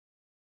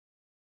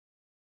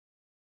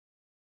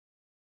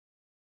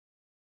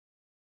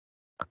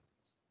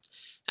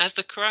As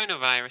the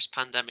coronavirus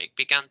pandemic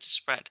began to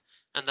spread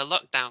and the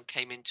lockdown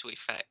came into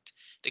effect,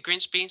 the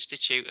Grimsby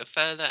Institute of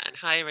Further and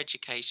Higher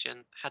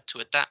Education had to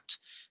adapt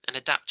and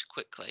adapt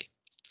quickly.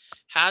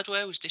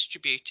 Hardware was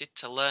distributed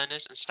to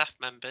learners and staff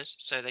members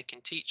so they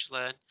can teach,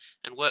 learn,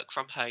 and work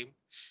from home.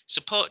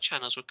 Support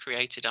channels were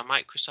created on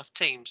Microsoft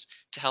Teams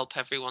to help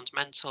everyone's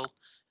mental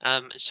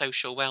and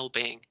social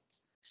well-being.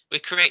 We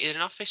created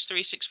an Office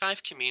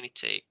 365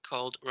 community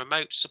called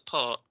Remote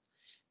Support.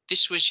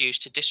 This was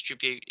used to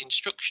distribute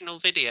instructional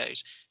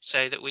videos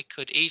so that we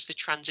could ease the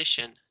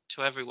transition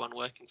to everyone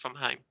working from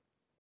home.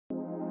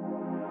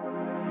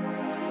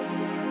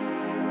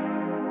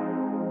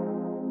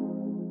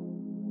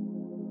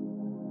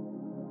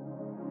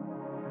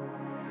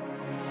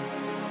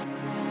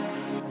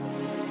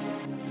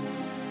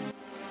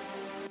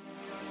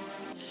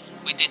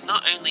 We did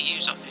not only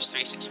use Office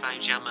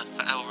 365 Yammer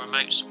for our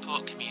remote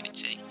support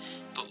community,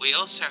 but we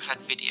also had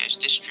videos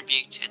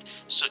distributed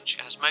such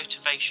as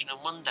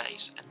Motivational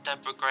Mondays and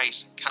Deborah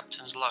Gray's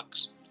Captain's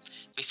Logs.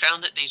 We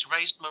found that these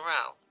raised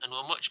morale and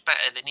were much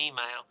better than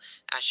email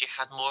as you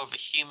had more of a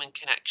human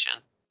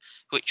connection,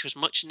 which was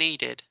much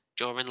needed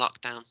during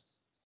lockdown.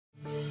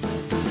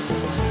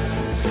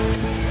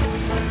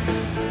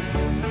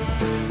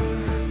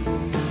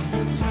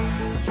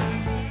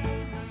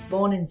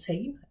 Morning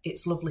team,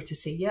 it's lovely to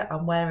see you.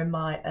 I'm wearing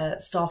my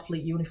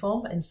Starfleet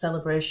uniform in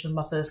celebration of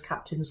my first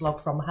captain's log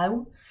from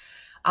home.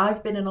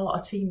 I've been in a lot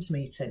of Teams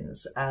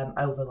meetings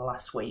over the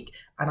last week,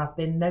 and I've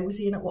been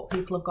nosying at what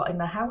people have got in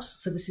their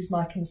house. So this is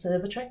my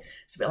conservatory.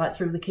 It's a bit like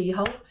through the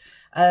keyhole.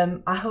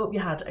 I hope you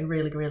had a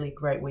really, really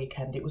great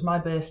weekend. It was my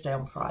birthday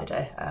on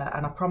Friday,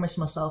 and I promised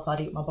myself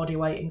I'd eat my body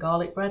weight in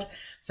garlic bread.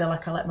 Feel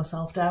like I let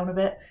myself down a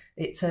bit.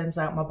 It turns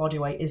out my body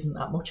weight isn't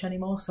that much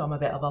anymore, so I'm a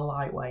bit of a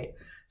lightweight.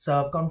 So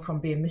I've gone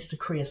from being Mr.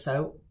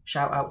 Creosote,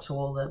 shout out to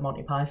all the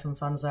Monty Python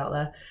fans out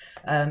there,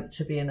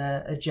 to being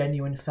a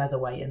genuine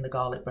featherweight in the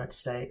garlic bread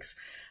steaks.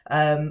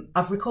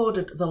 I've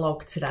recorded the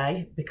log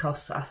today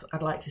because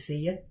I'd like to see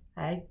you,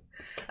 hey?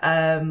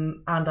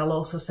 And I'll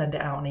also send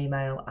it out on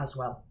email as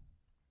well.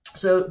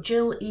 So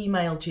Jill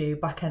emailed you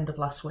back end of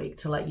last week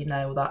to let you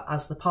know that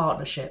as the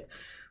partnership,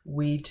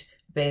 we'd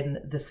been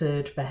the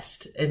third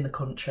best in the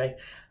country.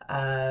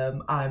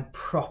 I'm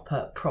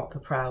proper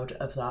proud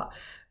of that.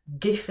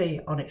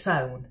 Giphy on its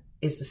own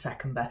is the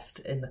second best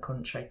in the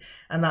country,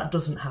 and that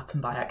doesn't happen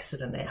by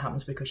accident. It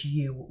happens because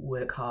you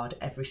work hard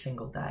every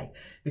single day,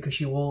 because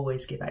you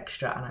always give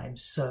extra, and I am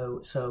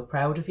so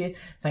proud of you.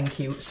 Thank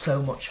you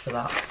so much for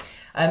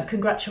that.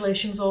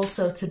 Congratulations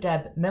also to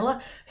Deb Miller,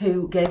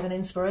 who gave an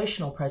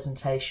inspirational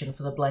presentation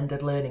for the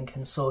Blended Learning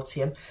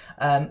Consortium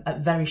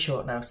at very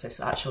short notice.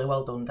 Actually,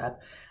 well done, Deb.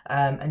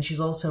 And she's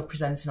also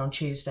presenting on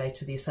Tuesday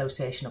to the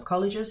Association of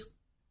Colleges,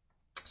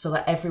 so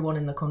that everyone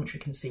in the country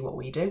can see what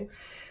we do.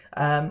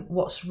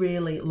 What's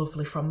really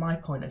lovely from my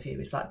point of view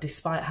is that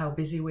despite how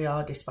busy we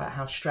are, despite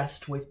how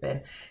stressed we've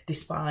been,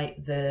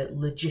 despite the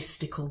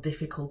logistical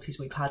difficulties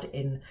we've had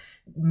in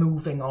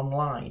moving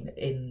online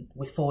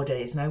with 4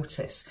 days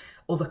notice,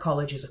 other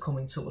colleges are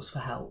coming to us for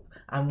help,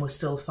 and we're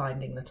still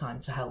finding the time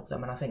to help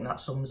them. And I think that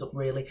sums up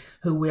really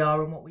who we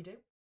are and what we do.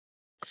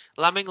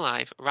 Lambing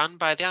Live, run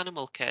by the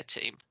animal care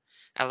team,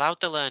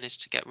 allowed the learners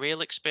to get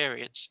real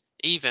experience,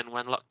 even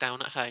when locked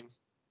down at home.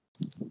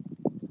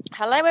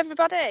 Hello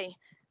everybody,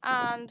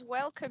 and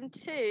welcome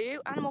to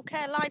Animal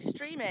Care live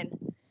streaming.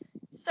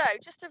 So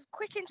just a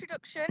quick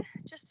introduction,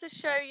 just to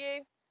show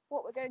you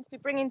what we're going to be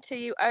bringing to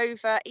you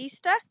over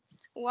Easter.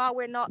 While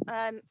we're not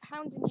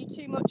hounding you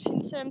too much in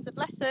terms of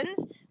lessons,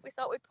 we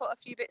thought we'd put a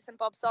few bits and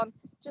bobs on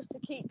just to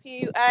keep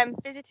you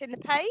visiting the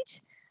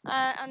page,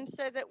 and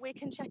so that we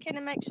can check in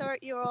and make sure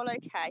you're all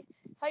okay.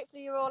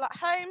 Hopefully you're all at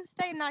home,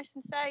 staying nice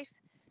and safe,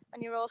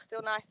 and you're all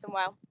still nice and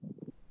well.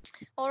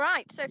 All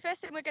right, so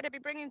first thing we're going to be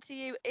bringing to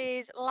you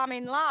is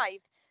Lambing Live.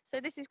 So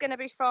this is going to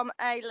be from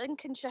a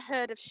Lincolnshire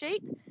herd of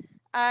sheep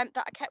that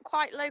are kept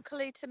quite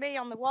locally to me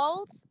on the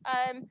Wolds.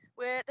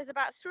 There's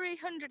about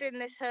 300 in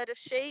this herd of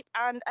sheep,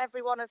 and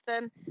every one of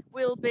them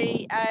will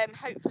be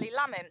hopefully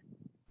lambing.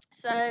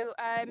 So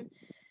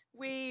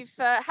we've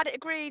had it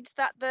agreed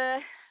that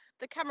the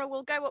camera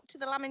will go up to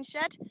the lambing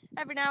shed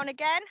every now and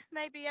again,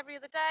 maybe every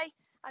other day.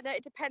 I know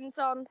it depends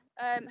on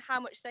how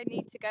much they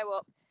need to go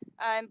up,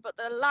 but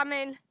the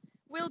lambing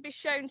will be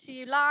shown to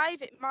you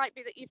live. It might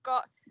be that you've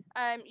got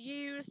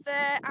ewes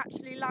there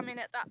actually lambing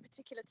at that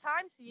particular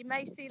time, so you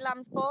may see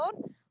lambs born,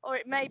 or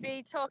it may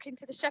be talking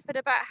to the shepherd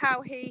about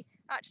how he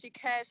actually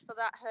cares for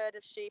that herd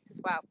of sheep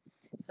as well.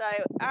 So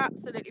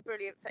absolutely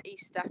brilliant for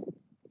Easter.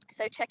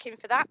 So check in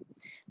for that.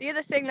 The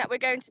other thing that we're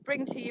going to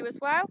bring to you as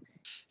well.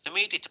 The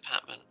media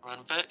department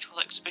run virtual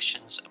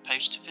exhibitions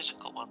opposed to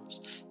physical ones.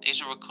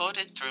 These are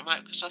recorded through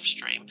Microsoft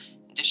Stream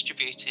and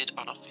distributed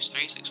on Office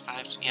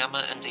 365's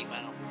Yammer and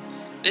email.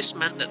 This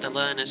meant that the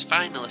learners'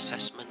 final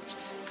assessments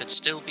could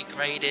still be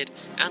graded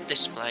and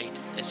displayed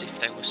as if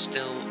they were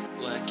still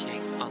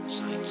working on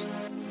site.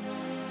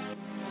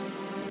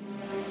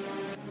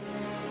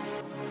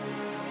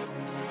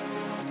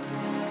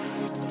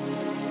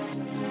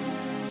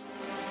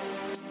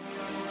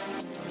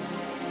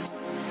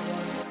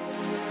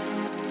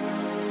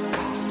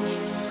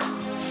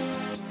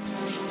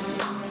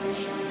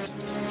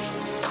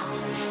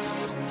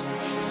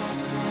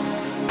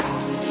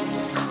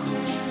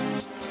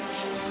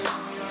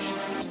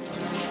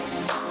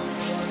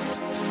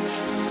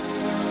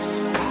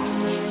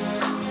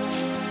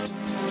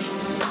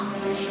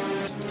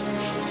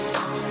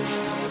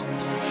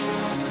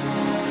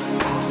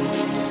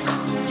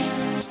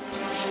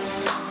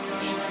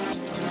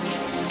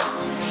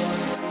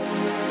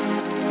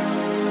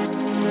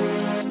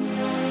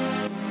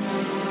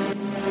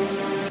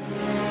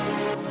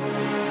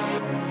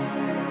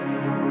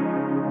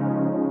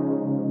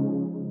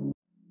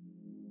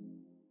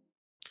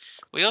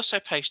 We also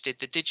posted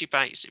the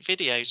DigiBytes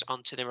videos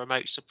onto the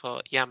remote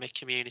support Yammer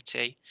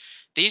community.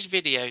 These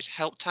videos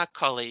helped our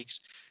colleagues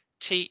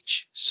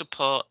teach,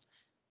 support,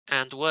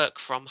 and work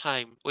from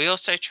home. We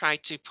also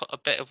tried to put a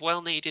bit of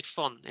well-needed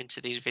fun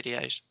into these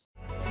videos.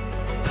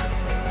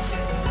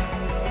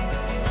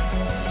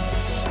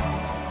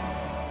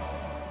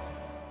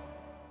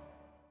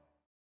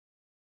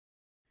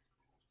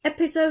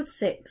 Episode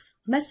 6: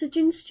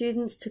 Messaging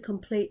students to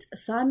complete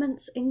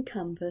assignments in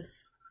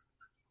Canvas.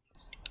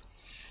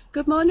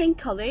 Good morning,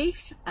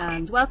 colleagues,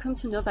 and welcome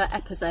to another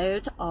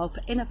episode of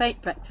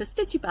Innovate Breakfast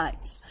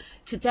DigiBytes.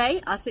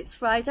 Today, as it's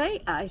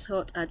Friday, I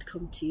thought I'd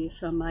come to you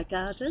from my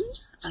garden.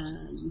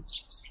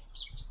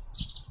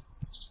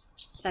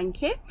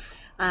 Thank you.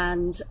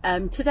 And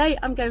today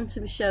I'm going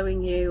to be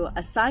showing you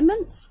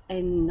assignments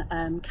in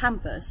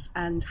Canvas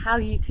and how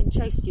you can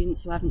chase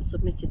students who haven't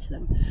submitted to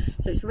them.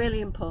 So it's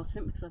really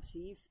important because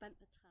obviously you've spent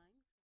the time.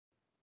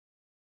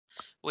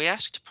 We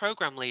asked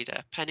Programme Leader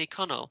Penny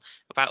Connell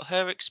about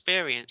her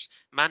experience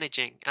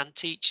managing and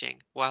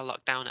teaching while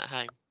locked down at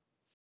home.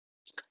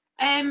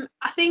 I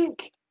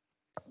think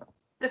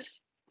to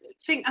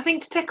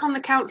take on the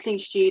counselling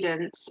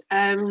students,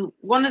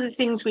 one of the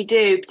things we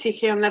do,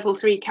 particularly on level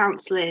 3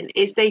 counselling,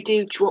 is they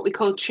do what we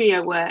call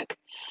trio work.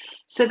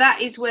 So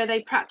that is where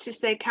they practice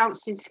their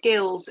counselling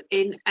skills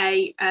in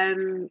a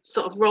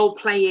sort of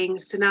role-playing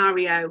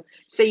scenario.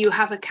 So you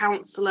have a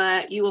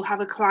counsellor, you will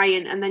have a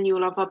client, and then you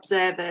will have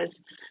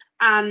observers.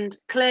 And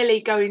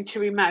clearly going to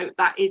remote,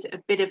 that is a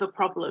bit of a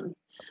problem.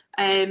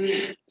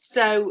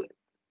 So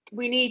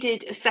we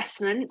needed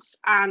assessments,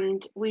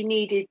 and we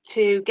needed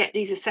to get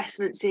these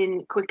assessments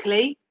in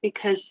quickly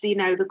because, you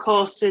know, the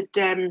course had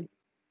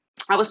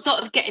I was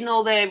sort of getting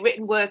all the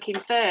written work in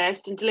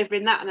first and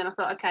delivering that, and then I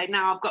thought, okay,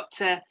 now I've got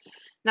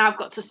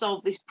to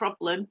solve this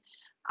problem.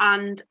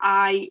 And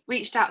I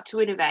reached out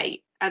to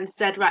Innovate and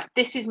said, right,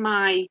 this is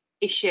my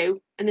issue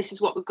and this is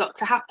what we've got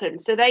to happen.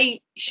 So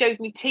they showed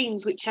me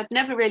Teams, which I'd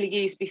never really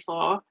used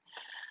before,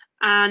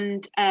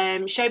 and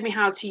showed me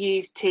how to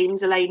use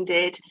Teams. Elaine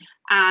did,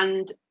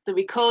 and the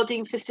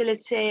recording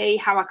facility,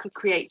 how I could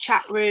create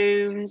chat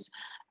rooms,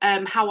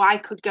 how I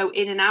could go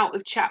in and out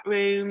of chat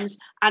rooms,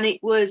 and it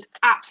was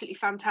absolutely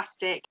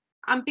fantastic.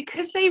 And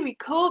because they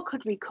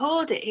could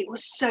record it, it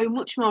was so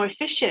much more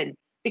efficient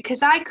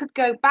because I could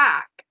go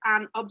back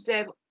and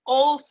observe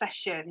all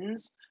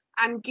sessions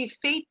and give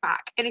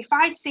feedback. And if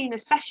I'd seen a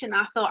session,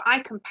 I thought I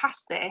can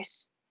pass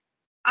this,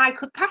 I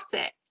could pass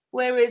it.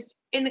 Whereas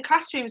in the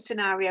classroom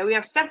scenario, we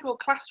have several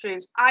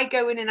classrooms. I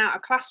go in and out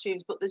of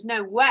classrooms, but there's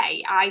no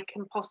way I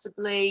can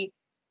possibly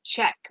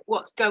check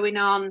what's going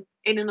on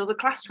in another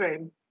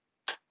classroom.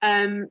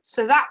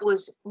 So that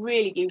was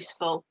really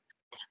useful.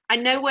 I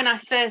know when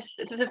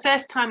the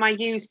first time I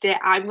used it,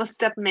 I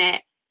must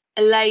admit,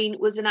 Elaine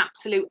was an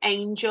absolute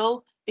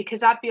angel,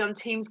 because I'd be on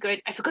Teams going,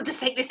 oh, for goodness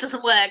sake, this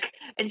doesn't work.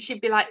 And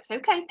she'd be like, it's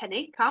okay,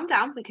 Penny, calm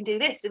down. We can do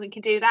this and we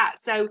can do that.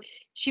 So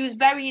she was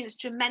very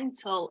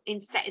instrumental in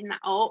setting that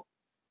up,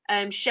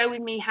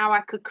 showing me how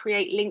I could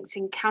create links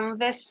in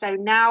Canvas. So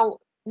now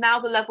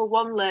the level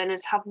 1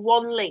 learners have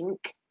one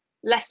link,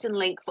 lesson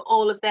link for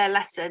all of their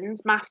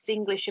lessons, maths,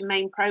 English and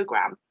main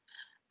programme.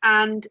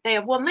 And they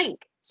have one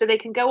link. So they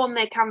can go on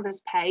their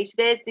Canvas page.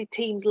 There's the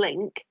Teams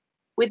link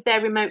with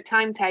their remote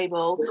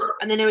timetable,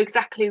 and they know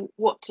exactly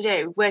what to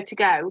do, where to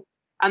go,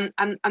 and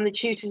the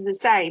tutors are the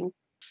same.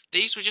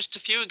 These were just a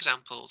few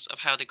examples of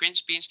how the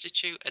Grimsby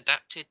Institute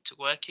adapted to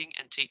working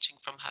and teaching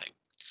from home.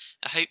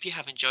 I hope you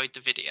have enjoyed the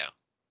video.